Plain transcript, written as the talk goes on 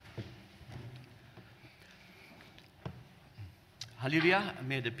Hallelujah.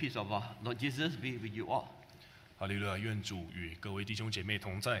 May the peace of our Lord Jesus be with you all. 哈利路亚，愿主与各位弟兄姐妹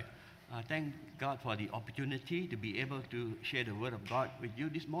同在。Thank God for the opportunity to be able to share the word of God with you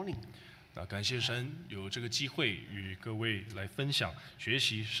this morning. 感谢神有这个机会与各位来分享、学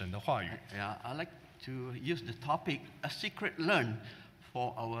习神的话语。I'd like to use the topic "A Secret Learned"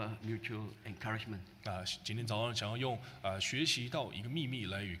 for our mutual encouragement. 今天早上想要用学习到一个秘密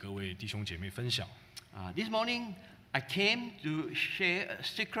来与各位弟兄姐妹分享。This morning, I came to share a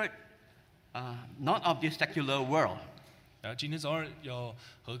secret, not of this secular world. 今天早上要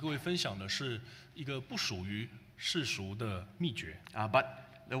和各位分享的是一个不属于世俗的秘诀， But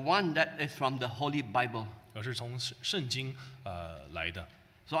the one that is from the Holy Bible. 而是从圣经来的。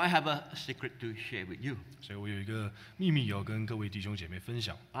So I have a secret to share with you. 所以我有一个秘密要跟各位弟兄姐妹分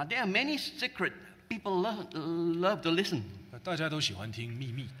享。There are many secrets people love to listen. 大家都喜欢听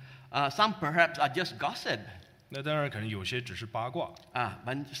秘密， Some perhaps are just gossip. 那当然可能有些只是八卦，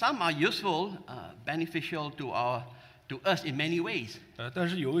 But some are useful, beneficial to us in many ways. 但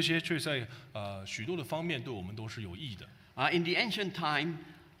是有一些却在许多的方面对我们都是有益的。In the ancient time,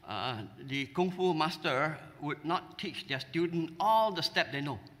 the kung fu master would not teach their student all the steps they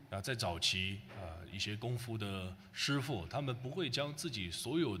know. 在早期一些功夫的师傅，他们不会将自己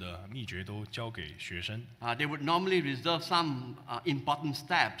所有的秘诀都教给学生。They would normally reserve some important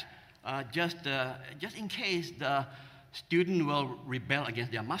steps, just in case the student will rebel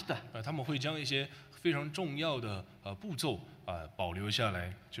against their master. 他们会将一些非常重要的步骤保留下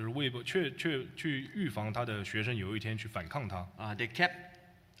来，就是却去预防他的学生有一天去反抗他。They kept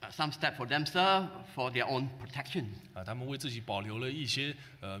some steps for themselves for their own protection. 他们为自己保留了一些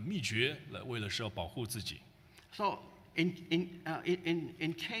秘诀，为了是要保护自己。So in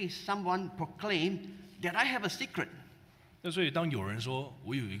case someone proclaimed that I have a secret, 那所以当有人说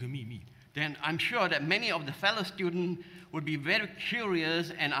我有一个秘密， then I'm sure that many of the fellow students would be very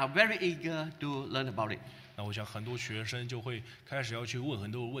curious and are very eager to learn about it. 那我想很多学生就会开始要去问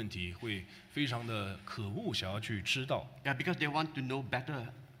很多的问题，会非常的渴慕想要去知道。Because they want to know better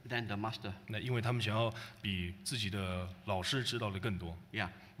than the master. 那因为他们想要比自己的老师知道的更多。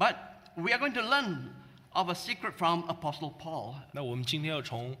But we are going to learn of a secret from Apostle Paul. 那我们今天要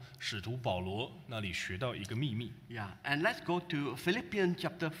从使徒保罗那里学到一个秘密。And let's go to Philippians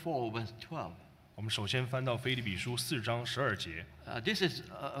chapter 4, verse 12. 我们首先翻到腓立比书4章12节。This is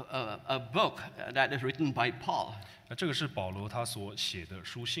a book that is written by Paul. 那这个是保罗他所写的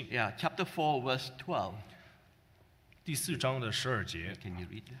书信。Chapter 4, verse 12. 第4章的12节。Can you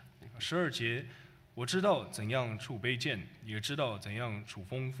read that? 12节，我知道怎样处卑贱，也知道怎样处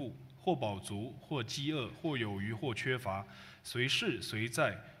丰富，或饱足，或饥饿，或有余，或缺乏，随事随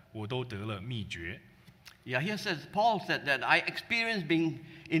在，我都得了秘诀。Here says Paul said that I experienced being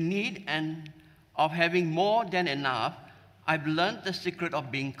in need and of having more than enough. I've learned the secret of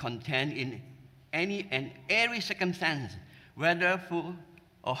being content in any and every circumstance, whether full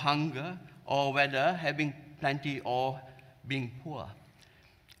or hunger, or whether having plenty or being poor.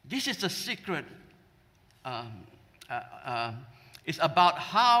 This is the secret. It's about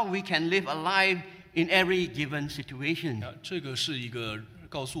how we can live a life in every given situation. 这个是一个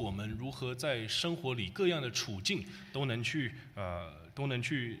告诉我们如何在生活里各样的处境都能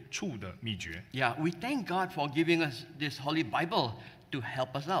去处的秘诀。We thank God for giving us this Holy Bible to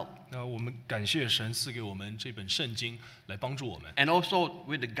help us out. 那我们感谢神赐给我们这本圣经来帮助我们。And also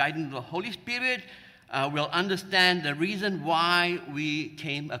with the guidance of the Holy Spirit, we'll understand the reason why we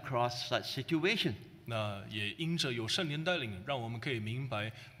came across such situation. 那也因着有圣灵带领，让我们可以明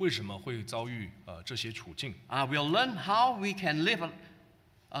白为什么会遭遇这些处境。We'll learn how we can live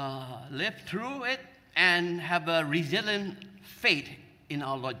through it and have a resilient faith in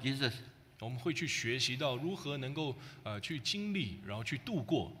our Lord Jesus. 我们会去学习到如何能够去经历，然后去度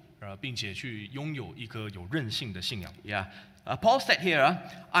过，并且去拥有一颗有韧性的信仰。Paul said here,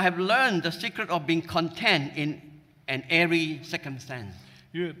 I have learned the secret of being content in every circumstance.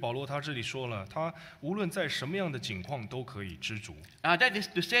 因为保罗他这里说了，他无论在什么样的境况都可以知足。That is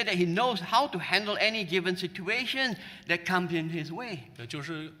to say that he knows how to handle any given situation that comes in his way. 就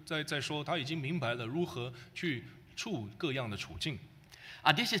是在说他已经明白了如何去处各样的处境。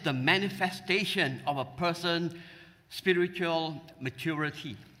This is the manifestation of a person's spiritual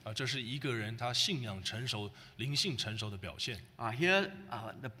maturity. 这是一个人他信仰成熟、灵性成熟的表现。Here,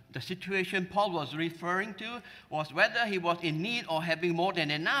 the situation Paul was referring to was whether he was in need or having more than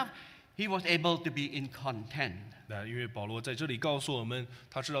enough, he was able to be in content. 因为保罗在这里告诉我们，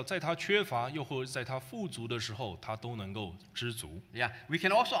他知道在他缺乏又或者在他富足的时候，他都能够知足。We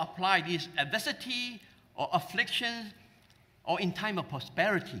can also apply this adversity or affliction or in time of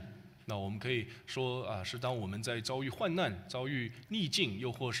prosperity. 那我们可以说啊，是当我们在遭遇患难、遭遇逆境，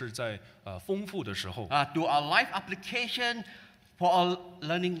又或是在丰富的时候， to our life application for our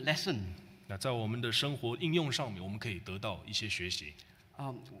learning lesson. 那在我们的生活应用上面，我们可以得到一些学习。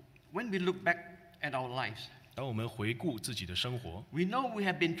When we look back at our lives, 当我们回顾自己的生活， we know we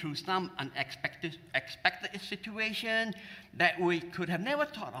have been through some expected situation that we could have never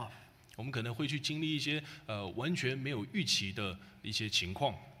thought of. 我们可能会去经历一些完全没有预期的一些情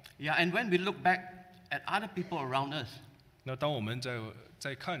况。Yeah, and when we look back at other people around us, 那当我们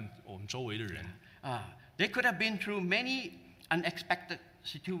在看我们周围的人， they could have been through many unexpected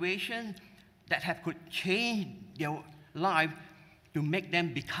situations that could change their life to make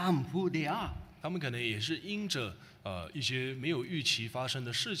them become who they are. 他们可能也是因着一些没有预期发生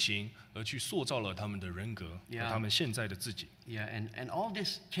的事情，而去塑造了他们的人格和 Yeah. 他们现在的自己。Yeah, and all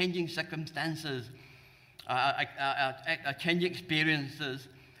these changing circumstances, changing experiences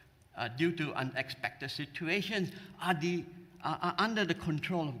due to unexpected situations are under the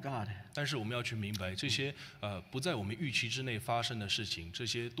control of God. 但是我们要去明白，这些不在我们预期之内发生的事情，这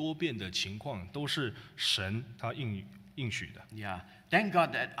些多变的情况，都是神他应许的。Yeah, thank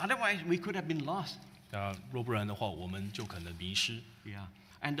God that otherwise we could have been lost. 若不然的话，我们就可能迷失。 Yeah,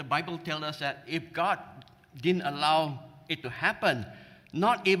 and the Bible tells us that if God didn't allow it to happen,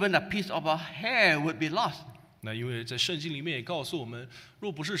 not even a piece of our hair would be lost. 那因为在圣经里面也告诉我们，若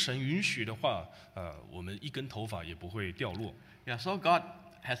不是神允许的话，我们一根头发也不会掉落。 Yeah, so God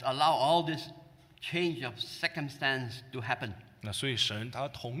has allowed all this change of circumstance to happen. 那所以神他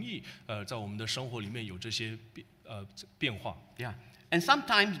同意，在我们的生活里面有这些变化。 Yeah, and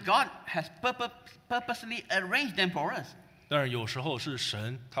sometimes God has purposely arranged them for us. 当然，有时候是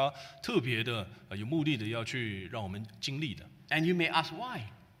神他特别的有目的的要去让我们经历的。 And you may ask why.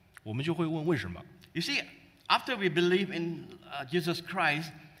 我们就会问为什么？ You see, after we believe in Jesus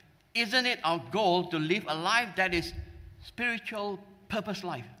Christ, isn't it our goal to live a life that is spiritual purpose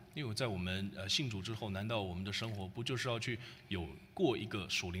life? 因为在我们信主之后，难道我们的生活不就是要去过一个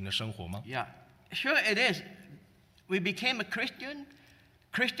属灵的生活吗？ Yeah, sure it is. We became a Christian.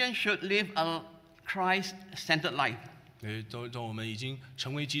 Christians should live a Christ-centered life. 当我们已经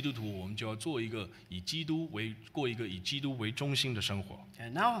成为基督徒，我们就要过一个以基督为中心的生活。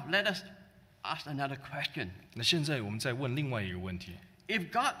 And now let us ask another question. 那现在我们再问另外一个问题：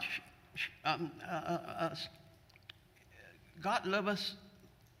 If God loves us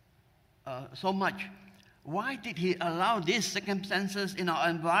so much, why did He allow these circumstances in our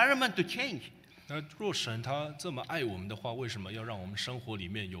environment to change? 那若神他这么爱我们的话，为什么要让我们生活里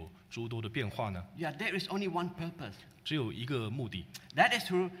面有诸多的变化呢？ Yeah, there is only one purpose. 只有一个目的， That is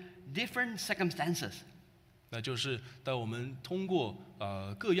through different circumstances. 那就是当我们通过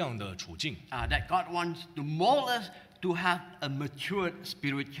各样的处境， That God wants to mold us to have a matured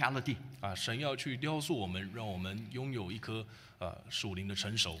spirituality. 神要去雕塑我们，让我们拥有一颗属灵的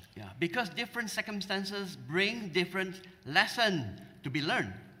成熟。 Yeah, because different circumstances bring different lesson to be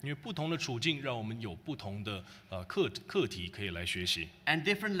learned. 因为不同的处境，让我们有不同的课题可以来学习。 And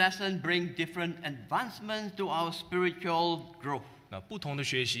different lessons bring different advancements to our spiritual growth. 那不同的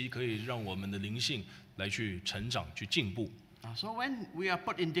学习可以让我们的灵性来去成长、去进步。 So when we are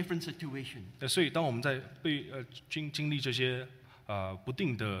put in different situations, 那所以当我们在被经历这些不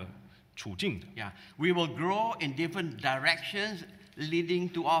定的处境， yeah, we will grow in different directions, leading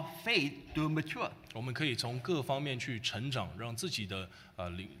to our faith to mature. 我们可以从各方面去成长，让自己的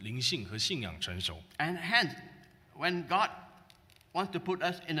灵性和信仰成熟。 And hence, when God wants to put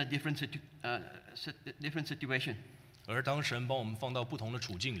us in a different situation, 而当神把我们放到不同的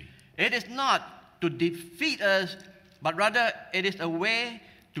处境里， it is not to defeat us, but rather it is a way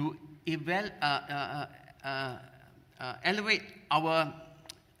to elevate our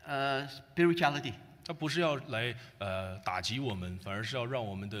spirituality. 它不是要来打击我们，反而是要让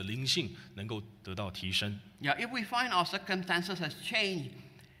我们的灵性能够得到提升。 Yeah, if we find our circumstances has changed,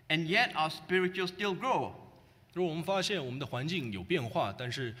 and yet our spiritual still grow, 如果我们发现我们的环境有变化，但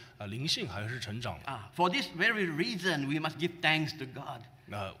是灵性还是成长的， for this very reason, we must give thanks to God.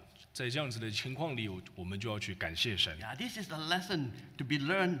 那在这样子的情况里，我们就要去感谢神。 Yeah, this is a lesson to be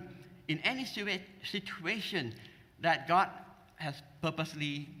learned in any situation that God has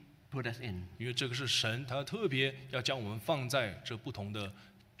purposely put us in. 因为这个是神他特别要将我们放在这不同的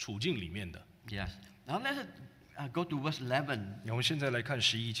处境里面的。 Yes. Now let's go to verse 11. 我们现在来看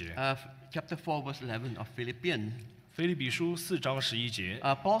11节， Chapter 4, verse 11 of Philippians. 腓立比书4章11节。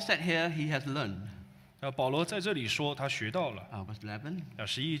 Paul said here he has learned. 保罗在这里说他学到了。 Verse 11.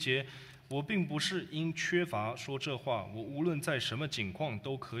 11节，我并不是因缺乏说这话，我无论在什么境况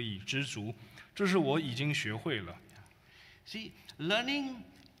都可以知足，这是我已经学会了。 See, learning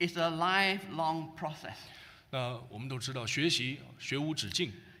is a lifelong process. 那我们都知道，学习学无止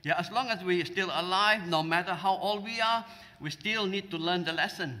境。Yeah, as long as we're still alive, no matter how old we are, we still need to learn the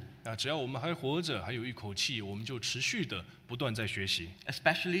lesson. 那只要我们还活着，还有一口气，我们就持续的不断在学习。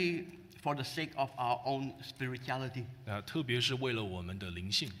Especially for the sake of our own spirituality. 特别是为了我们的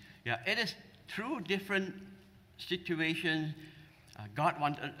灵性。Yeah, it is through different situations God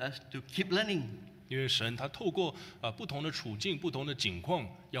wanted us to keep learning. 因为神他透过不同的处境、不同的境况，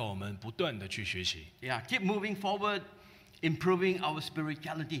要我们不断的去学习。Yeah, keep moving forward, improving our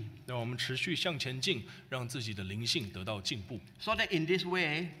spirituality. 让我们持续向前进，让自己的灵性得到进步。So that in this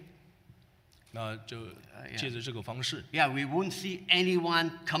way, 那就借着这个方式， yeah, we won't see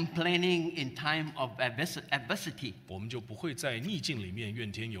anyone complaining in time of adversity. 我们就不会在逆境里面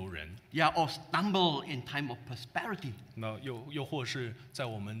怨天尤人。Yeah, or stumble in time of prosperity. 那又或是在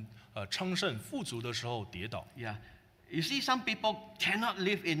我们昌盛富足的时候跌倒。Yeah, you see, some people cannot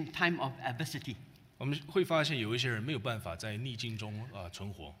live in time of adversity. 我们会发现有一些人没有办法在逆境中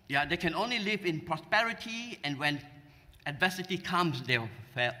存活。Yeah, they can only live in prosperity, and when adversity comes, they'll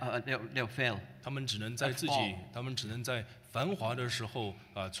fail. 他们只能在繁华的时候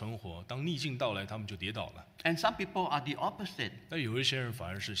存活，当逆境到来，他们就跌倒了。And some people are the opposite. 那有一些人反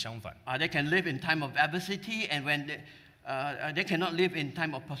而是相反， They can live in time of adversity, and when they cannot live in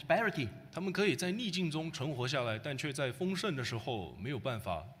time of prosperity. 他们可以在逆境中存活下来，但却在丰盛的时候没有办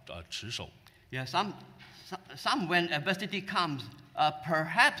法持守。Yeah, some when adversity comes,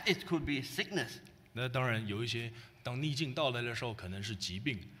 perhaps it could be sickness. 那当然有一些，当逆境到来的时候，可能是疾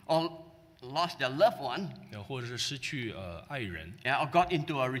病， Or lost their loved one, 或者是失去爱人， or got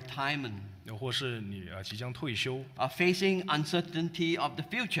into a retirement, 或是你即将退休， facing uncertainty of the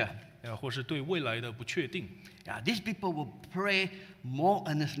future. 或是对未来的不确定。Yeah, these people will pray more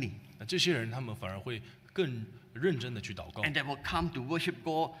earnestly, 那这些人他们反而会更认真的去祷告， and they will come to worship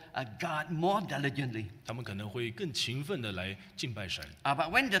God more diligently. 他们可能会更勤奋的来敬拜神。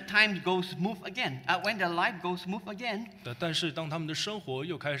 But when the time goes smooth again, when their life goes smooth again, 但是当他们的生活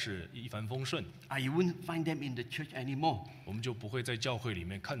又开始一帆风顺， you won't find them in the church anymore, 我们就不会在教会里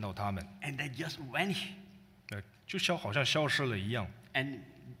面看到他们， and they just vanish. 就好像消失了一样。 And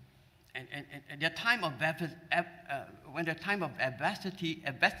their time of when the time of adversity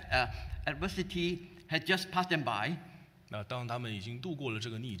has just passed them by, 那当他们已经度过了这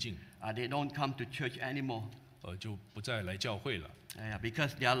个逆境， they don't come to church anymore. 就不再来教会了。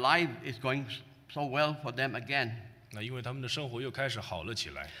Because their life is going so well for them again. 那因为他们的生活又开始好了起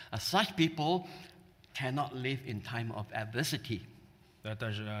来。Such people cannot live in time of adversity.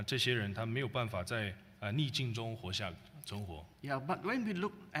 但是这些人他没有办法在逆境中存活。Yeah, but when we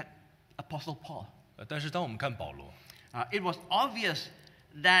look at Apostle Paul, 但是当我们看保罗， it was obvious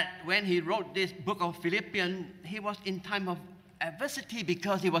that when he wrote this book of Philippians, he was in time of adversity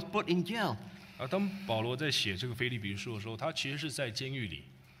because he was put in jail. 当保罗在写这个腓立比书的时候，他其实是在监狱里。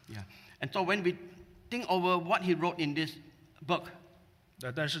Yeah, and so when we think over what he wrote in this book,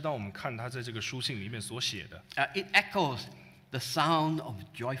 但是当我们看他在这个书信里面所写的， it echoes the sound of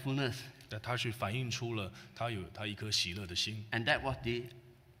joyfulness, 他去反映出了他有一颗喜乐的心。 and that was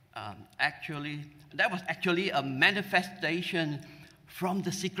actually a manifestation from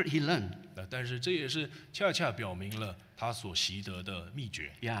the secret he learned. 但是这也是恰恰表明了他所习得的秘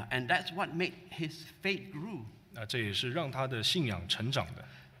诀。 Yeah, and that's what made his faith grew. 这也是让他的信仰成长的。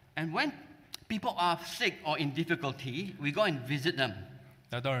 And when people are sick or in difficulty, we go and visit them.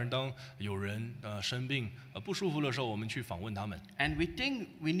 那当然，当有人生病不舒服的时候，我们去访问他们。 And we think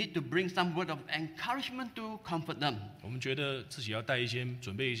we need to bring some word of encouragement to comfort them. 我们觉得自己要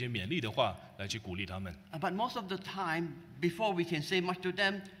准备一些勉励的话来去鼓励他们。 But most of the time, before we can say much to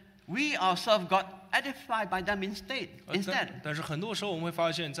them, we ourselves got edified by them instead. 但是很多时候我们会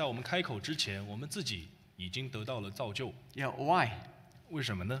发现，在我们开口之前，我们自己已经得到了造就。 Yeah, why? 为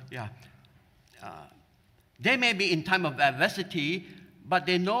什么呢？ Yeah. They may be in time of adversity, but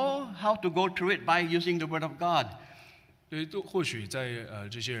they know how to go through it by using the Word of God. 或许在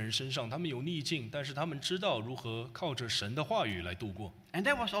这些人身上，他们有逆境，但是他们知道如何靠着神的话语来度过。 And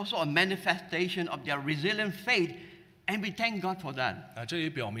that was also a manifestation of their resilient faith, and we thank God for that. 这也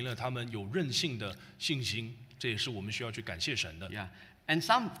表明了他们有韧性的信心，这也是我们需要去感谢神的。 Yeah. And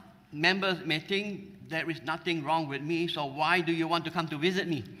some members may think there is nothing wrong with me, so why do you want to come to visit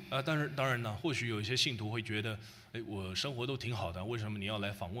me? 当然呢，或许有一些信徒会觉得，我生活都挺好的，为什么你要来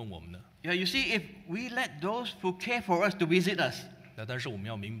访问我们呢？ Yeah, you see, if we let those who care for us to visit us, 但是我们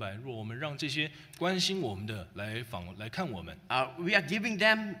要明白，若我们让这些关心我们的来看我们， we are giving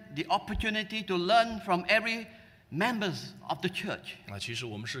them the opportunity to learn from every members of the church. 其实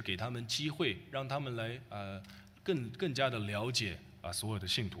我们是给他们机会，让他们来更加的了解所有的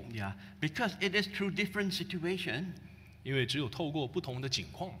信徒， Yeah, because it is through different situation, 因为只有透过不同的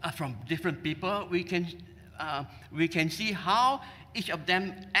境况， from different people, we can see how each of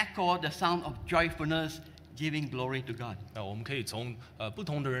them echo the sound of joyfulness, giving glory to God. 我们可以从不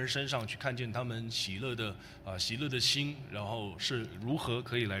同的人身上去看见他们喜乐的心，然后是如何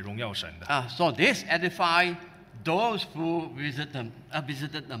可以来荣耀神的。So this edify those who visited them.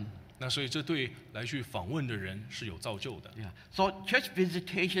 那所以这对来去访问的人是有造就的。Yeah. So church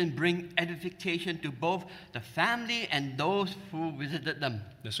visitation bring edification to both the family and those who visited them.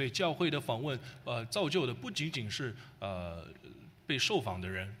 那所以教会的访问，造就的不仅仅是被受访的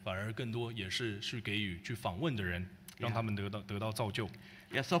人，反而更多也是给予去访问的人，让他们得到造就。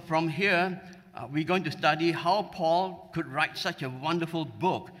Yeah. So from here, we're going to study how Paul could write such a wonderful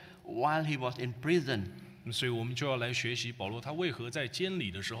book while he was in prison. 所以我们就要来学习保罗他为何在监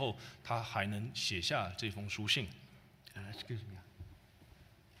里的时候，他还能写下这封书信。Excuse me.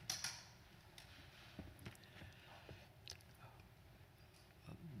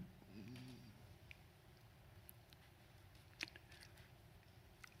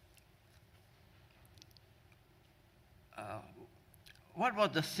 What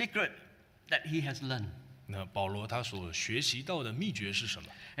was the secret that he has learned? 那保罗他所学习到的秘诀是什么？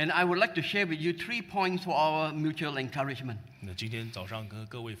 And I would like to share with you 3 points for our mutual encouragement. 那今天早上跟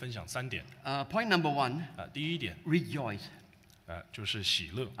各位分享3点。Point number 1, 第一点， rejoice. 就是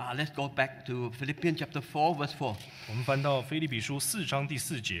喜乐。Let's go back to Philippians chapter 4, verse 4. 我们翻到腓立比书4章第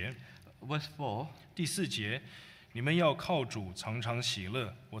4节， Verse 4. 第4节，你们要靠主常常喜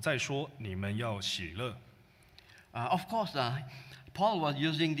乐。我再说，你们要喜乐。Of course, Paul was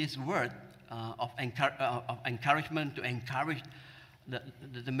using this word of encouragement to encourage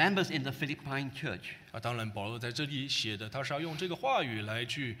the members in the Philippine church. 当然，保罗在这里写的，他是要用这个话语来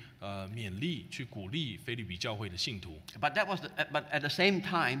去勉励、去鼓励腓立比教会的信徒。But at the same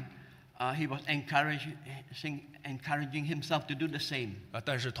time, he was encouraging himself to do the same.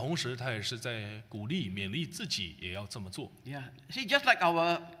 但是同时，他也是在鼓励、勉励自己也要这么做。Yeah. See, just like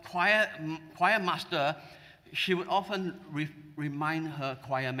our choir master, she would often remind her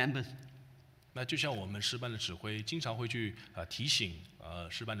choir members. 那就像我们诗班的指挥，经常会去提醒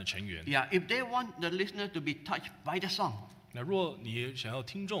诗班的成员。Yeah, if they want the listener to be touched by the song, 那若你想要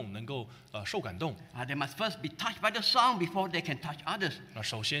听众能够受感动， they must first be touched by the song before they can touch others. 那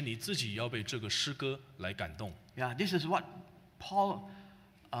首先你自己要被这个诗歌来感动。Yeah, this is what Paul.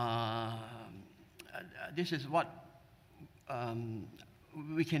 This is what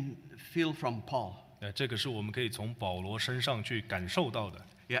we can feel from Paul. 这个是我们可以从保罗身上去感受到的。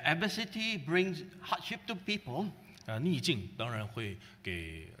Yeah, adversity brings hardship to people. 逆境当然会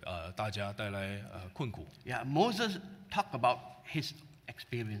给大家带来困苦。Yeah, Moses talked about his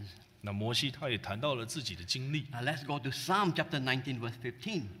experience. 那摩西他也谈到了自己的经历。Let's go to Psalm chapter 19, verse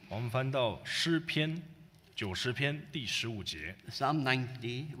 15. 我们翻到诗篇90篇第15节。Psalm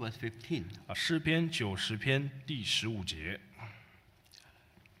 90, verse 15. 诗篇90篇第15节。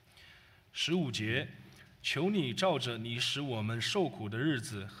15节，求你照着你使我们受苦的日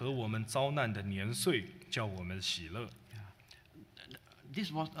子和我们遭难的年岁，叫我们喜乐。This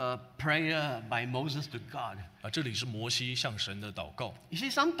was a prayer by Moses to God. 这里是摩西向神的祷告。You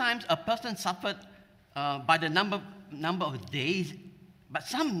see, sometimes a person suffered by the number of days, but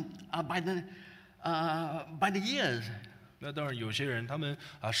some by the years. 那当然，有些人他们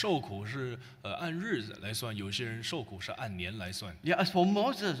受苦是按日子来算，有些人受苦是按年来算。Yeah, as for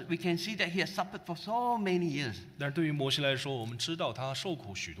Moses, we can see that he has suffered for so many years. 但是对于摩西来说，我们知道他受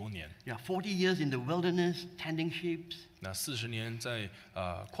苦许多年。Yeah, 40 years in the wilderness tending sheep. 那40年在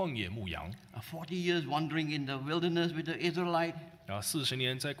旷野牧羊。40 years wandering in the wilderness with the Israelites. 然后40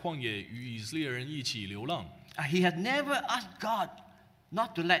年在旷野与以色列人一起流浪。He had never asked God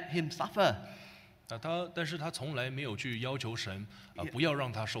not to let him suffer. 但是他从来没有去要求神不要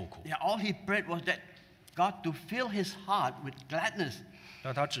让他受苦。Yeah, all he prayed was that God to fill his heart with gladness.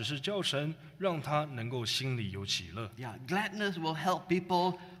 那他只是叫神让他能够心里有喜乐。Yeah, gladness will help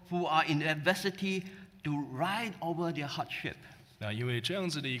people who are in adversity to ride over their hardship. 那因为这样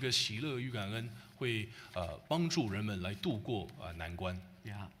子的一个喜乐与感恩，会帮助人们来度过难关。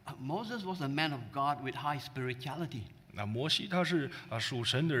Yeah, Moses was a man of God with high spirituality. 那摩西他是属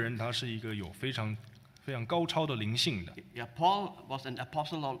神的人，他是一个有非常高超的灵性的。Yeah, Paul was an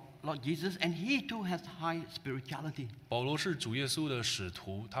apostle of Lord Jesus, and he too has high spirituality. 保罗是主耶稣的使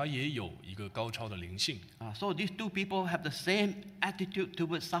徒，他也有一个高超的灵性。So these two people have the same attitude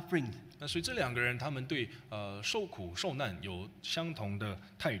towards suffering. 那所以这两个人，他们对受苦受难有相同的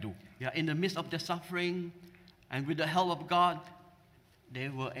态度。Yeah, in the midst of their suffering, and with the help of God, they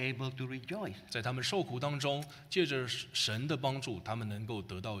were able to rejoice. 在他们受苦当中，借着神的帮助，他们能够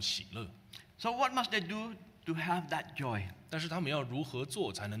得到喜乐。So what must they do to have that joy? 但是他们要如何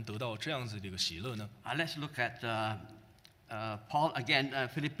做才能得到这样子的一个喜乐呢？ Let's look at Paul again,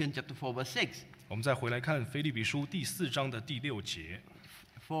 Philippians chapter 4, verse 6. 我们再回来看腓立比书第4章的第6节。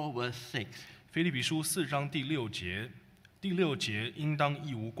4 verse 6. 腓立比书4章第6节，第6节应当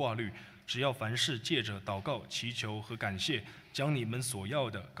一无挂虑，只要凡事借着祷告、祈求和感谢，将你们所要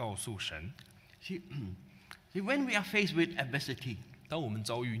的告诉神。See, when we are faced with adversity, 当我们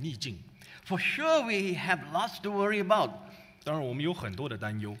遭遇逆境， for sure we have lots to worry about. 当然我们有很多的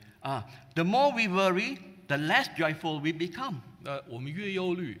担忧。The more we worry, the less joyful we become. 那我们越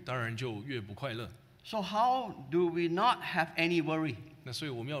忧虑，当然就越不快乐。 So how do we not have any worry? 那所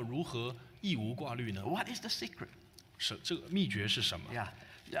以我们要如何一无挂虑呢？ What is the secret? 这个秘诀是什么？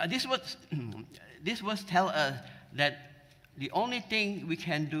 This verse tell us that the only thing we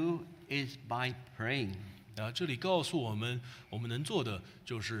can do is by praying. 这里告诉我们，我们能做的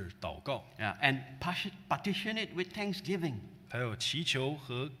就是祷告。And partition it with thanksgiving. 还有祈求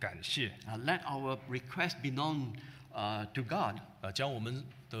和感谢。Let our request be known to God. 将我们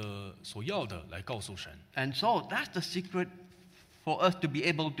的所要的来告诉神。 And so that's the secret for us to be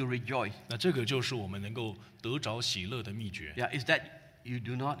able to rejoice. 那这个就是我们能够得着喜乐的秘诀。Is that you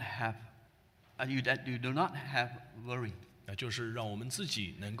do not have worry. 那就是让我们自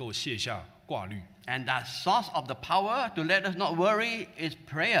己能够卸下挂虑。 And that source of the power to let us not worry is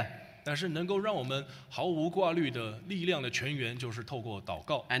prayer. 但是能够让我们毫无挂虑的力量的泉源，就是透过祷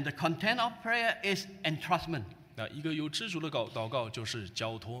告。 And the content of prayer is entrustment. 那一个有知足的祷告就是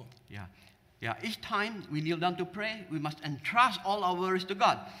交托。 Each time we kneel down to pray, we must entrust all our worries to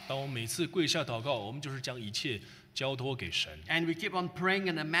God. 当我们每次跪下祷告，我们就是将一切交托给神。 And we keep on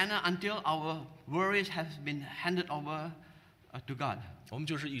praying in a manner until our worries have been handed over to God. 我们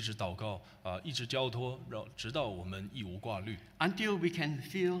就是一直祷告一直交托，直到我们一无挂虑。 Until we can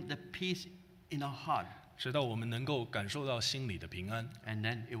feel the peace in our heart. 直到我们能够感受到心里的平安。 And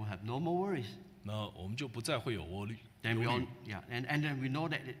then it will have no more worries. 那我们就不再会有忧虑。 Then and then we know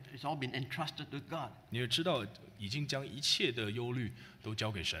that it's all been entrusted to God. 你也知道，已经将一切的忧虑都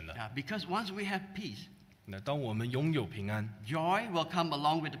交给神了。Because once we have peace, 那当我们拥有平安， joy will come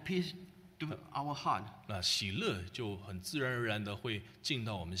along with the peace to our heart. 那喜乐就很自然而然的会进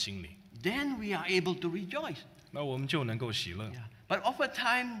到我们心里。 Then we are able to rejoice. 那我们就能够喜乐。 But over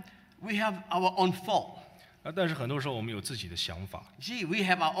time, we have our own fault. 但是很多时候我们有自己的想法。 See, we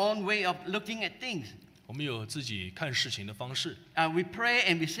have our own way of looking at things. 我们有自己看事情的方式。 We pray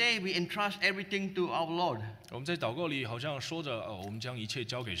and we say we entrust everything to our Lord. 我们在祷告里好像说着，我们将一切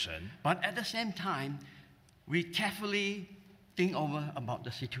交给神。 But at the same time, we carefully think over about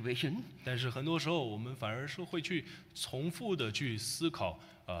the situation. 但是很多时候，我们反而是会去重复的去思考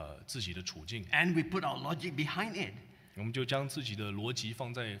自己的处境。 And we put our logic behind it. 我们就将自己的逻辑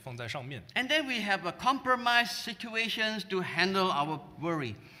放在上面。 And then we have a compromise situations to handle our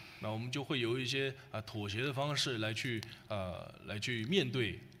worry. 那我们就会有一些妥协的方式来去面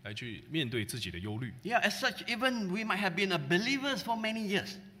对自己的忧虑。 As such, even we might have been believers for many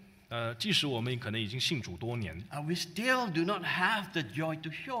years. 即使我们可能已经信主多年， We still do not have the joy to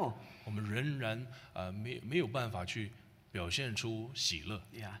show. 我们仍然没有办法去表现出喜乐。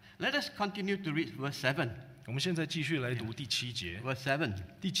 Let us continue to read verse 7. 我们现在继续来读第7节。 Verse 7.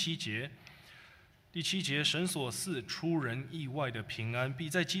 第7节，神所赐出人意外的平安，必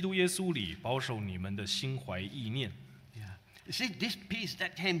在基督耶稣里保守你们的心怀意念。 You see, this peace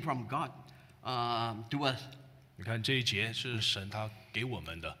that came from God to us. 你看这一节是神他给我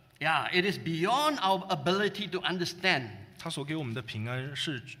们的。 It is beyond our ability to understand. 他所给我们的平安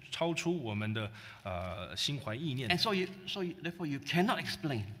是超出我们的心怀意念。 And therefore you cannot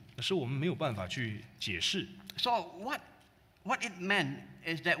explain. 是我们没有办法去解释。 So what it meant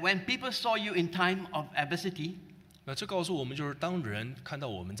is that when people saw you in time of adversity, 那这告诉我们，就是当人看到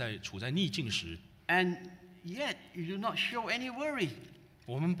我们处在逆境时， and yet you do not show any worry,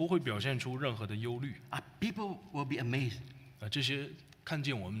 我们不会表现出任何的忧虑。 people will be amazed. 这些看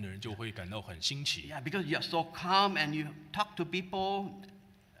见我们的人就会感到很新奇。 Because you are so calm and you talk to people,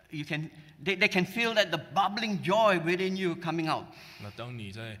 they can feel that the bubbling joy within you coming out. 那当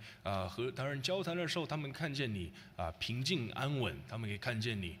你在和他人交谈的时候，他们看见你平静安稳，他们可以看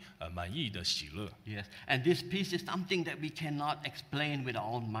见你满意的喜乐。 And this peace is something that we cannot explain with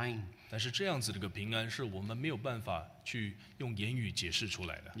our own mind. 但是这样子的一个平安，是我们没有办法去用言语解释出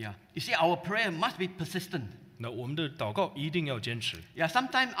来的。 You see, our prayer must be persistent. 那我们的祷告一定要坚持。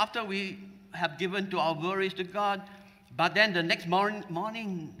 Sometimes after we have given to our worries to God, but then the next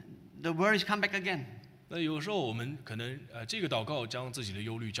morning the worries come back again. 那有时候我们可能这个祷告将自己的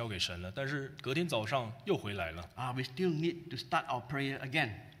忧虑交给神了，但是隔天早上又回来了， We still need to start our prayer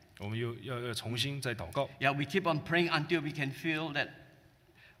again. 我们又要重新再祷告。 Yeah, we keep on praying until we can feel that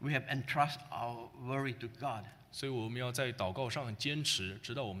we have entrusted our worry to God. 所以我们要在祷告上坚持，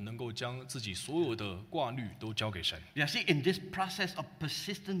直到我们能够将自己所有的挂虑都交给神。 Yeah, see, in this process of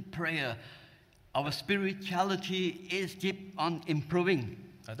persistent prayer, our spirituality is keep on improving.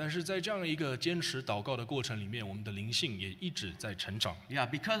 但是在这样一个坚持祷告的过程里面，我们的灵性也一直在成长。 Yeah,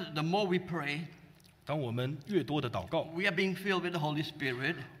 because the more we pray, 当我们越多的祷告， we are being filled with the Holy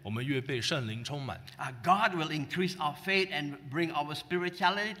Spirit. 我们越被圣灵充满， God will increase our faith and bring our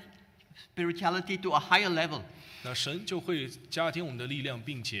spirituality to a higher level. 那神就会加添我们的力量，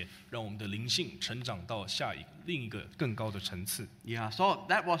并且让我们的灵性成长到另一个更高的层次。 Yeah, so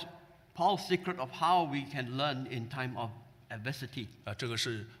that was Paul's secret of how we can learn in time of adversity. 这个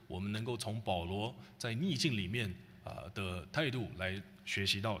是我们能够从保罗在逆境里面的态度来学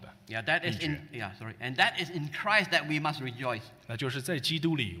习到的。 Yeah, that is in and that is in Christ that we must rejoice. 那就是在基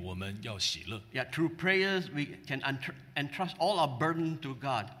督里我们要喜乐。 Yeah, through prayers we can entrust all our burden to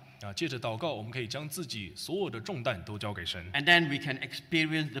God. 借着祷告，我们可以将自己所有的重担都交给神， And then we can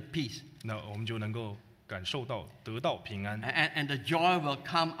experience the peace. 那我们就能够感受到得到平安。 And the joy will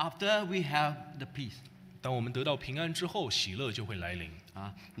come after we have the peace. 当我们得到平安之后，喜乐就会来临。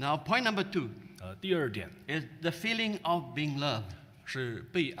 Now, point number 2第二点 is the feeling of being loved. 是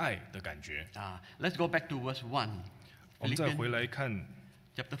被爱的感觉。 Let's go back to verse 1. 我们再回来看，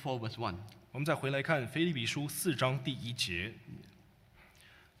 Chapter 4, verse 1. 我们再回来看腓立比书4章第1节。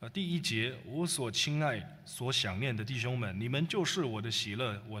第1节，我所亲爱、所想念的弟兄们，你们就是我的喜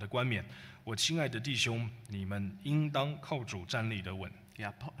乐，我的冠冕。我亲爱的弟兄，你们应当靠主站立得稳。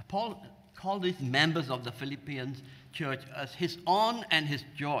 Yeah, Paul called these members of the Philippians church as his own and his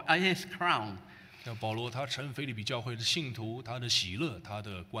joy, his crown. 那保罗他称腓立比教会的信徒，他的喜乐，他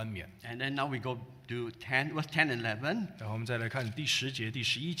的冠冕。 And then now we go to verse 10 and 11. 然后我们再来看第10节、第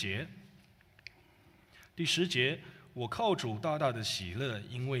11节。第10节，我靠主大大的喜乐，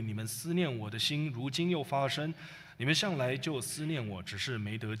因为你们思念我的心，如今又发生。你们向来就思念我，只是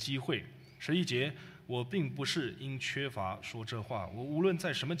没得机会。11节，我并不是因缺乏说这话，我无论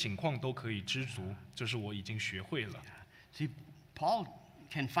在什么情况都可以知足，这是我已经学会了。 See, Paul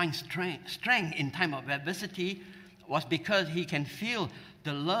can find strength in time of adversity was because he can feel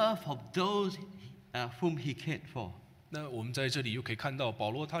the love of those whom he cared for. 那我们在这里又可以看到，保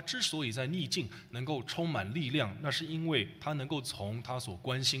罗他之所以在逆境能够充满力量，那是因为他能够从他所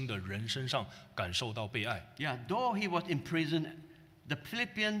关心的人身上感受到被爱。 Yeah, though he was in prison, the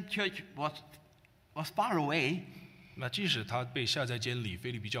Philippian church was far away. 那即使他被下在监里，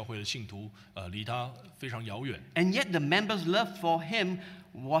腓立比教会的信徒离他非常遥远， And yet the members' love for him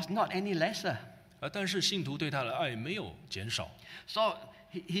was not any lesser. 但是信徒对他的爱没有减少。 So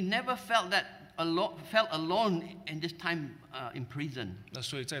he never felt alone in this time in prison. 那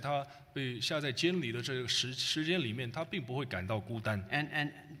所以在他被下在监里的这个时间里面，他并不会感到孤单。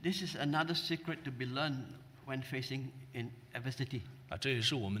 And this is another secret to be learned when facing in adversity. 这也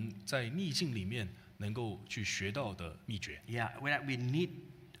是我们在逆境里面能够去学到的秘诀。 Yeah, where we need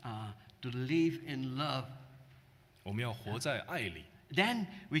to live in love. 我们要活在爱里， Then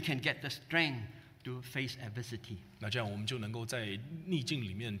we can get the strength to face adversity. 那这样我们就能够在逆境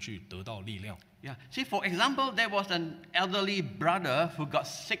里面去得到力量。 Yeah. See, for example, there was an elderly brother who got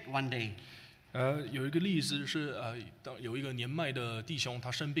sick one day. 有一个例子是有一个年迈的弟兄他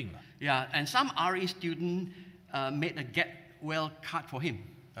生病了， Yeah, and some RE student made a get well card for him.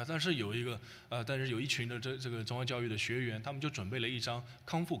 但是有一群的这个中华教育的学员，他们就准备了一张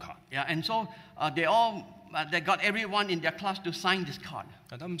康复卡。 Yeah, and so they got everyone in their class to sign this card.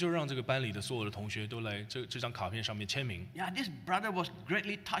 他们就让这个班里的所有的同学都来这张卡片上面签名。 Yeah, this brother was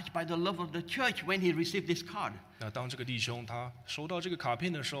greatly touched by the love of the church when he received this card. 那当这个弟兄他收到这个卡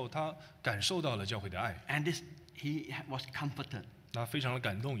片的时候，他感受到了教会的爱， And he was comforted. 他非常的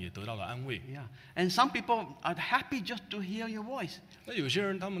感动，也得到了安慰。 Yeah, and some people are happy just to hear your voice. 那有些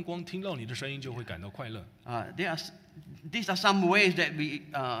人他们光听到你的声音就会感到快乐。 These are some ways that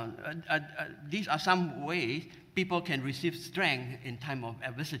these are some ways people can receive strength in time of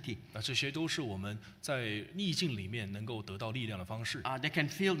adversity. 那这些都是我们在逆境里面能够得到力量的方式。 They can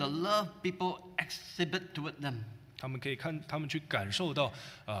feel the love people exhibit toward them. 他们可以他们去感受到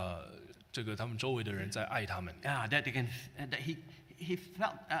这个他们周围的人在爱他们。 That they can that he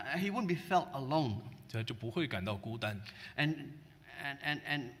felt he wouldn't be felt alone. 这就不会感到孤单。 And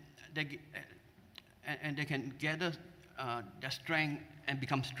they can gather their strength and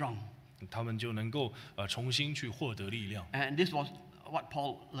become strong. 他们就能够重新去获得力量。 And this was what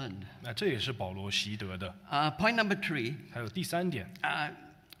Paul learned. 那这也是保罗习得的。Point number 3. 还有第3点，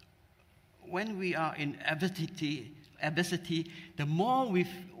 When we are in adversity, the more we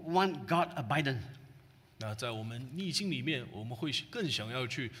want God abidance. 那在我们逆境里面，我们会更想要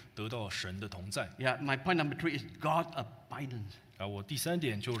去得到神的同在。Yeah, my point number 3 is God abidance. 我第3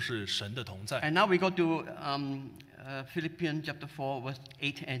点就是神的同在。 And now we go to Philippians chapter 4, verse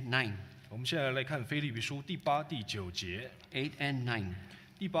 8 and 9. 我们现在来看腓立比书第8、第9节。 8 and 9.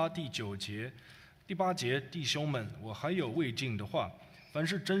 第8、第9节，第8节，弟兄们，我还有未尽的话，凡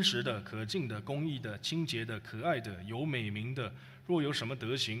是真实的、可敬的、公义的、清洁的、可爱的、有美名的，若有什么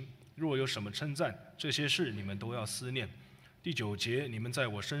德行，若有什么称赞，这些事你们都要思念。第9节，你们在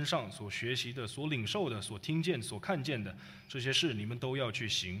我身上所学习的、所领受的、所听见、所看见的，这些事你们都要去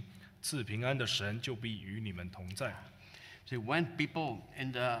行。赐平安的神就必与你们同在。So when people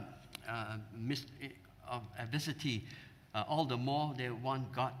in the midst of adversity, all the more they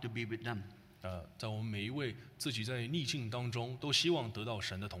want God to be with them. 在我们每一位自己在逆境当中，都希望得到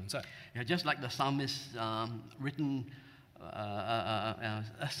神的同在。Yeah, just like the psalmist written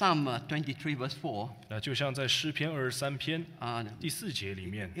Psalm 23 verse 4. 就像在诗篇23篇第4节里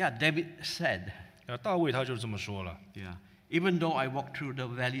面， Yeah, David said. 大卫他就这么说了。 Yeah, even though I walk through the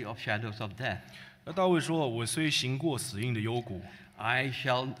valley of shadows of death. 大卫说：“我虽行过死荫的幽谷， I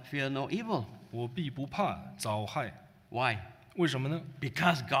shall fear no evil. 我必不怕遭害。 Why? 为什么呢？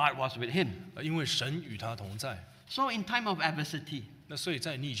 Because God was with him. 因为神与他同在。 So in time of adversity, 那所以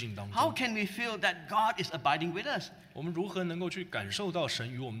在逆境当 how 中， can we feel that God is abiding with us? 我们如何能够去感受到神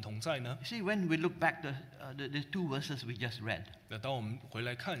与我们同在呢？ You see, when we look back the 2 verses we just read, 那当我们回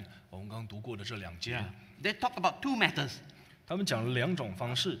来看我们刚刚读过的这2节， they talk about 2 matters. 他们讲了2种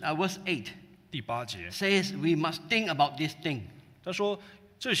方式。 Verse 8第8节 says we must think about this thing. 他说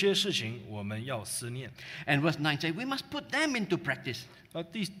这些事情我们要思念。 And verse 9 says we must put them into practice.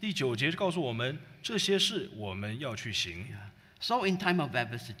 第9节告诉我们这些事我们要去行。 So in time of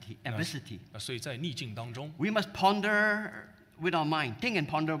adversity, 所以在逆境当中， we must ponder with our mind, think and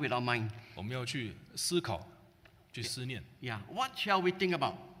ponder with our mind. 我们要去思考，去思念。 Yeah, what shall we think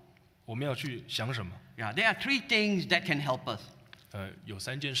about? 我们要去想什么？ Yeah, there are 3 things that can help us. 有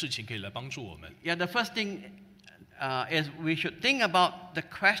3件事情可以来帮助我们。 Yeah, the first thing is we should think about the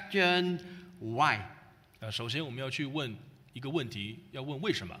question why. 首先我们要去问一个问题，要问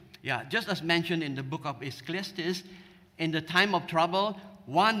为什么。 Yeah, just as mentioned in the book of Ecclesiastes, in the time of trouble,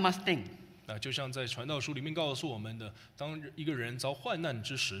 one must think. 就像在传道书里面告诉我们的，当一个人遭患难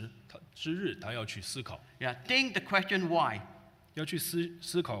之时，他要去思考。 Yeah, think the question why. 要去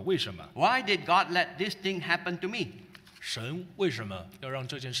思考为什么。 Why did God let this thing happen to me? 神为什么要让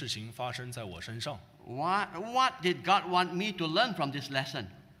这件事情发生在我身上？ What did God want me to learn from this lesson?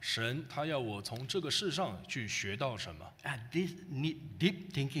 神他要我从这个世上去学到什么？ This need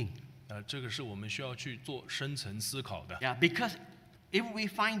deep thinking. 这个是我们需要去做深层思考的。 Yeah, because if we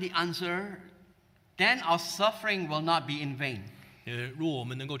find the answer, then our suffering will not be in vain. 如果我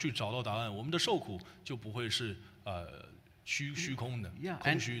们能够去找到答案，我们的受苦就不会是虚空的、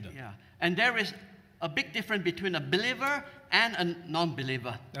空虚的。 Yeah, and there is a big difference between a believer and a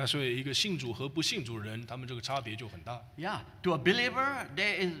non-believer. 所以一个信主和不信主的人，他们这个差别就很大。 Yeah, to a believer,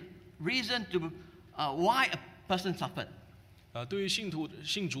 there is reason to why a person suffered. 对于信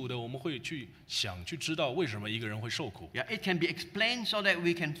主的，我们会去知道为什么一个人会受苦。 Yeah, it can be explained so that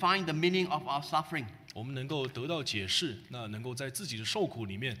we can find the meaning of our suffering. 我们能够得到解释，那能够在自己的受苦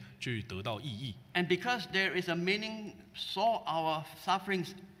里面去得到意义。 And because there is a meaning, so our sufferings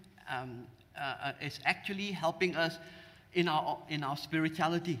is actually helping us in our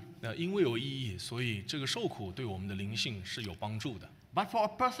spirituality. 因为有意义，所以这个受苦对我们的灵性是有帮助的。 But for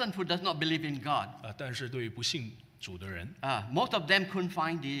a person who does not believe in God, 但是对于不信主的人， most of them couldn't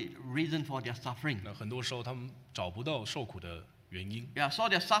find the reason for their suffering. 很多时候他们找不到受苦的原因。 Yeah, so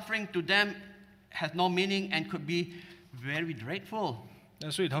their suffering to them has no meaning and could be very dreadful.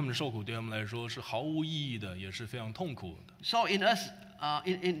 所以他们的受苦对他们来说是毫无意义的，也是非常痛苦的。 So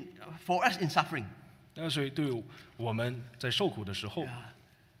for us in suffering, 所以对我们在受苦的时候，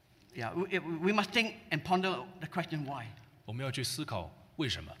 we must think and ponder the question why. 我们要去思考为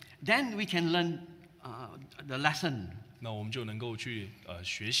什么。 Then we can learn the lesson. 那我们就能够去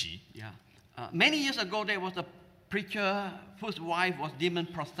学习。 Yeah. Many years ago, there was a preacher whose wife was demon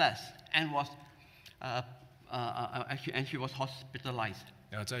possessed and she was hospitalized.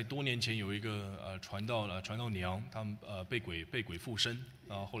 在多年前有一个传道娘，他们被鬼附身，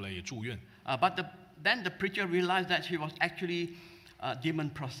后来也住院。But then the preacher realized that she was actually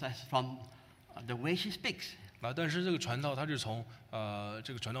demon possessed from the way she speaks. 但是这个传道他就从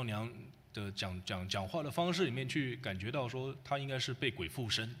这个传道娘的讲话的方式里面去感觉到说他应该是被鬼附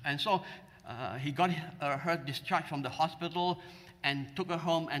身。 And so he got her discharged from the hospital and took her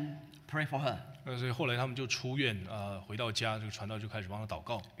home and prayed for her. 所以后来他们就出院，回到家，这个传道就開始幫他禱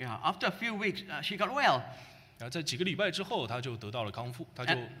告。 Yeah, after a few weeks, she got well. 然后在几个礼拜之後，他就得到了康復，他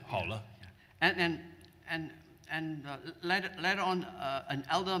就好了。 And later on, an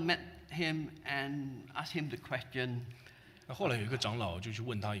elder met him and asked him the question. 那后来有一个长老就去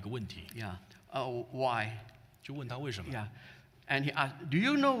問他一個問題， Yeah, why? 就問他為什麼。 Yeah, and he asked, "Do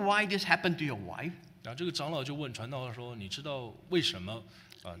you know why this happened to your wife?" 然後這個長老就問傳道說：“你知道為什麼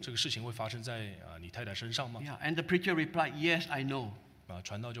這個事情會發生在你太太身上嗎？” Yeah, and the preacher replied, "Yes, I know."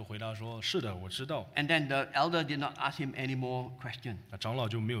 傳道就回答說：“是的，我知道。” And then the elder did not ask him any more questions. 那長老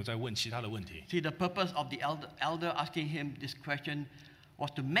就沒有再問其他的問題。 See, the purpose of the elder asking him this question was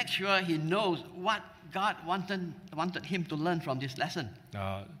to make sure he knows what God wanted him to learn from this lesson.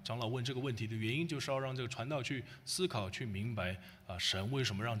 那長老問這個問題的原因，就是要讓這個傳道去思考、去明白神為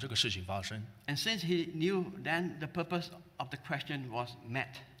什麼讓這個事情發生。 And since he knew, then the purpose of the question was met.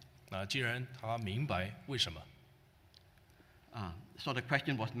 那既然他明白為什麼， So the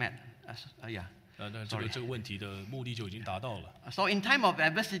question was met. Yeah. 那這個問題的目的就已經達到了。 So in time of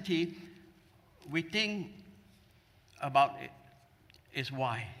adversity, we think about it is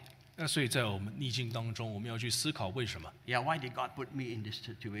why. 那所以在我們逆境當中，我們要去思考為什麼？ Yeah, why did God put me in this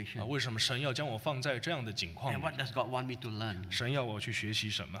situation? 為什麼神要將我放在這樣的境況 And 裡？ what does God want me to learn? 神要我去學習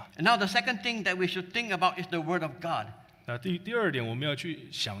什麼？ And now the second thing that we should think about is the Word of God. 那第二點我們要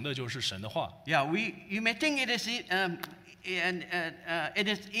去想的就是神的話。 Yeah, you may think it is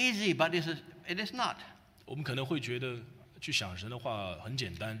easy, but it is not. 我們可能會覺得去想神的話很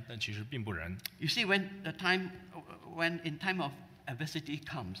簡單，但其實並不然。 You see, when in time of adversity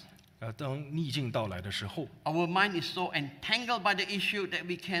comes, 當逆境到來的時候， our mind is so entangled by the issue that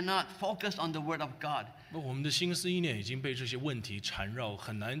we cannot focus on the Word of God. 那我們的心思意念已經被這些問題纏繞，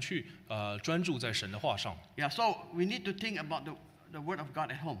很難去專注在神的話上。 Yeah, so we need to think about the Word of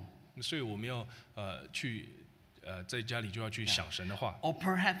God at home. 所以我們要去在家裡就要去想神的話， Or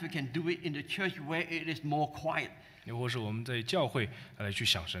perhaps we can do it in the church where it is more quiet. 又或是我們在教會來去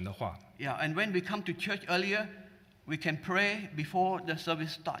想神的話。 Yeah, and when we come to church earlier, we can pray before the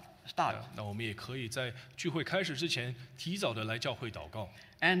service starts. 那我們也可以在聚會開始之前，提早的來教會禱告。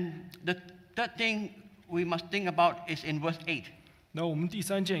 And the third thing we must think about is in verse 8. 那我們第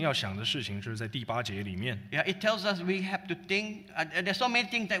三件要想的事情是在第8節裡面。 Yeah, it tells us we have to think. There's so many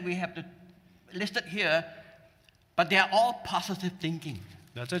things that we have to listed here, but they are all positive thinking.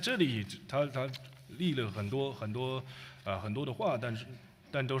 那在這裡，他立了很多的話，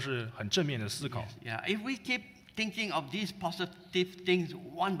但都是很正面的思考。 Yeah, if we keep thinking of these positive things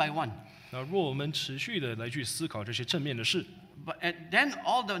one by one, 那若我們持續的來去思考這些正面的事， then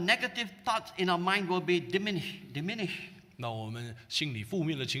all the negative thoughts in our mind will be diminished. 那我們心裡負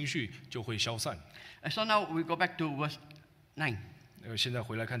面的情緒就會消散。 So now we go back to verse 9. 現在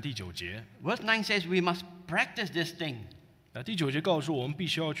回來看第9節。 Verse 9 says we must practice this thing. 那第9節告訴我們必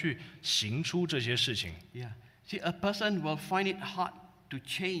須要去行出這些事情。 Yeah. See, a person will find it hard to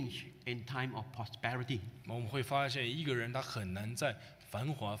change in time of prosperity. 我們會發現一個人他很難在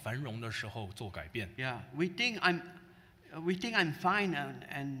繁華繁榮的時候做改變。 Yeah, we think I'm fine,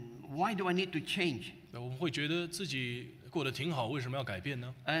 and why do I need to change? 那我們會覺得自己過得挺好，為什麼要改變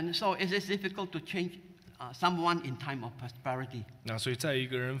呢？ And so it is difficult to change someone in time of prosperity. 那所以在一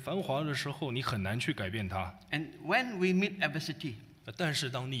個人繁華的時候，你很難去改變他。 And when we meet adversity, 但是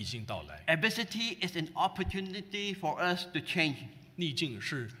當逆境到來， adversity is an opportunity for us to change. 逆境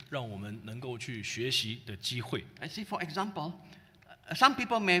是讓我們能夠去學習的機會。 I see, for example, some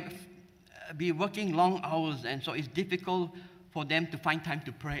people may be working long hours, and so it's difficult for them to find time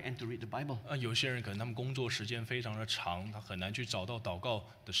to pray and to read the Bible. 有些人可能他們工作時間非常的長，他很難去找到禱告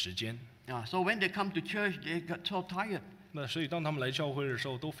的時間。 So when they come to church, they got so tired. 那所以當他們來教會的時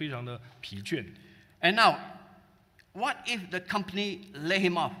候，都非常的疲倦。 And now, what if the company lay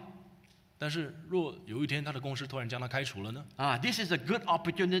him off? 但是若有一天他的公司突然將他開除了呢？ This is a good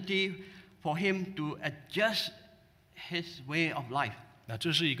opportunity for him to adjust his way of life. 那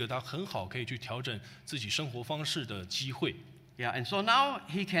這是一個他很好可以去調整自己生活方式的機會。 Yeah, and so now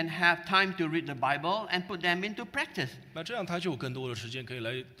he can have time to read the Bible and put them into practice. 那這樣他就有更多的時間可以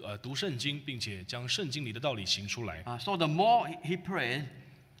來讀聖經，並且將聖經裡的道理行出來。 So the more he prays,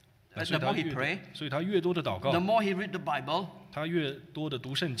 所以他越多的禱告 the more he read the Bible, 他越多的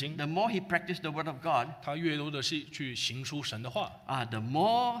讀聖經 the more he practice the Word of God, 他越多的是去行出神的話 the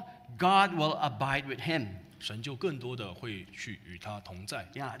more God will abide with him. 神就更多的會去與他同在。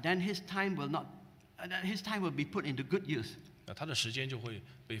 Yeah, then his time will be put into good use. 他的时间就会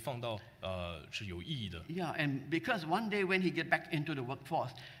被放到是有意义的。Yeah, and because one day when he get back into the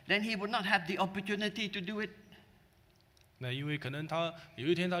workforce, then he would not have the opportunity to do it. 那因为可能他有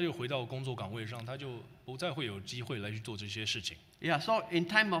一天他就回到工作岗位上，他就不再会有机会来去做这些事情。Yeah, so in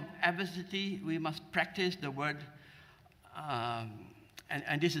time of adversity, we must practice the word,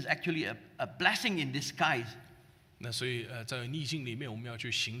 and this is actually a blessing in disguise. 那所以在逆境里面，我们要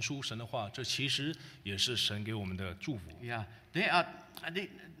去行出神的话，这其实也是神给我们的祝福。Yeah,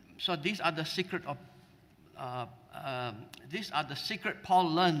 so these are the secret of, these are the secret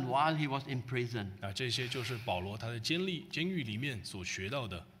Paul learned while he was in prison. 这些就是保罗他在监狱里面所学到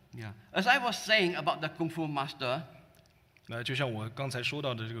的。Yeah, as I was saying about the kung fu master. 那就像我刚才说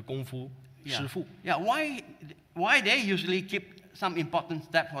到的这个功夫师傅。Yeah, why they usually keep some important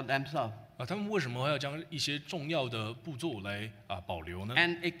step for themselves? 他们为什么要将一些重要的步骤来保留呢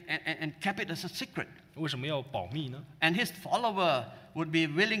and kept it as a secret. 为什么要保密呢 And his follower would be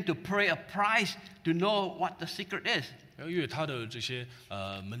willing to pay a price to know what the secret is. 因为他的这些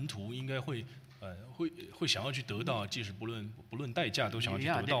门徒应该会想要去得到，即使不论代价都想要去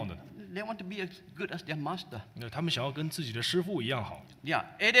得到的。They want to be as good as their master. 那他们想要跟自己的师傅一样好。Yeah,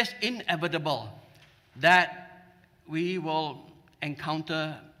 it is inevitable that we will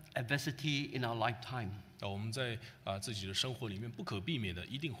encounter adversity in our lifetime. 我们在自己的生活里面不可避免的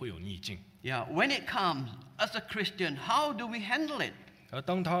一定会有逆境。Yeah, when it comes, as a Christian, how do we handle it?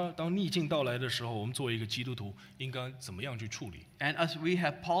 当逆境到来的时候，我们作为一个基督徒，应该怎么样去处理 And as we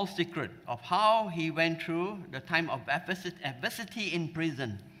have Paul's secret of how he went through the time of adversity in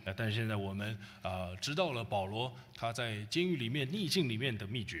prison. 但是现在我们知道了保罗他在监狱里面逆境里面的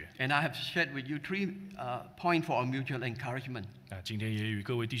秘诀。And I have shared with you 3 points for our mutual encouragement. 今天也与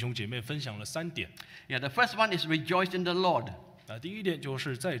各位弟兄姐妹分享了3点。Yeah, the first one is rejoice in the Lord. 第一点就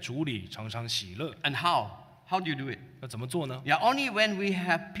是在主里常常喜乐。And how? How do you do it? 那怎么做呢？ Yeah, only when we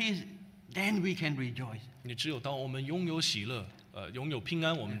have peace, then we can rejoice. 你只有当我们拥有喜乐，拥有平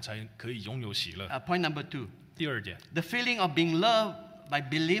安，我们才可以拥有喜乐。Point number 2. 第二点， The feeling of being loved by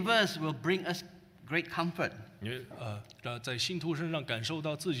believers will bring us great comfort. 在信徒身上感受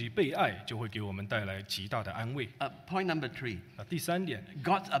到自己被爱，就会给我们带来极大的安慰。Point number 3. 第三点，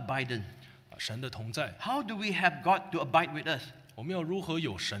 God's abidance. 神的同在。 How do we have God to abide with us? 我们要如何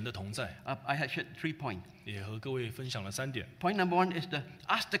有神的同在？ I have shared 3 points. 也和各位分享了3点。Point number 1 is to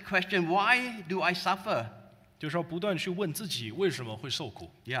ask the question, why do I suffer? 就是要不断去问自己为什么会受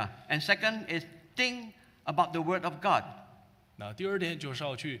苦。Yeah. And second is think about the word of God. 那第二点就是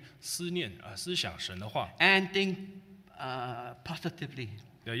要去思想神的话。And think positively.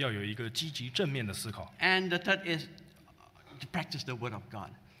 要有一个积极正面的思考。 And the third is to practice the word of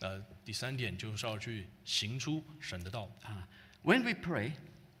God. 第三点就是要去行出神的道。When we pray,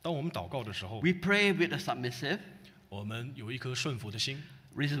 当我们祷告的时候， we pray with a submissive, 我们有一颗顺服的心，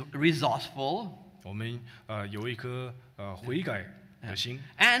 resourceful, 我们有一颗悔改的心，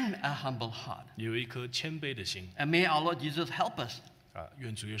 and a humble heart. 也有一颗谦卑的心。 And may our Lord Jesus help us.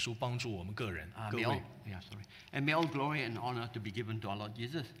 愿主耶稣帮助我们各人各 May 位。 And may all glory and honor to be given to our Lord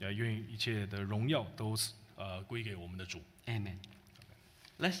Jesus. 愿一切的荣耀都归给我们的主。 Amen.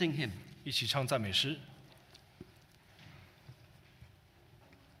 Let's sing hymn. 一起唱赞美诗。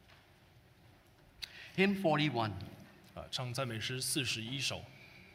Hymn 41. 唱赞美诗41首。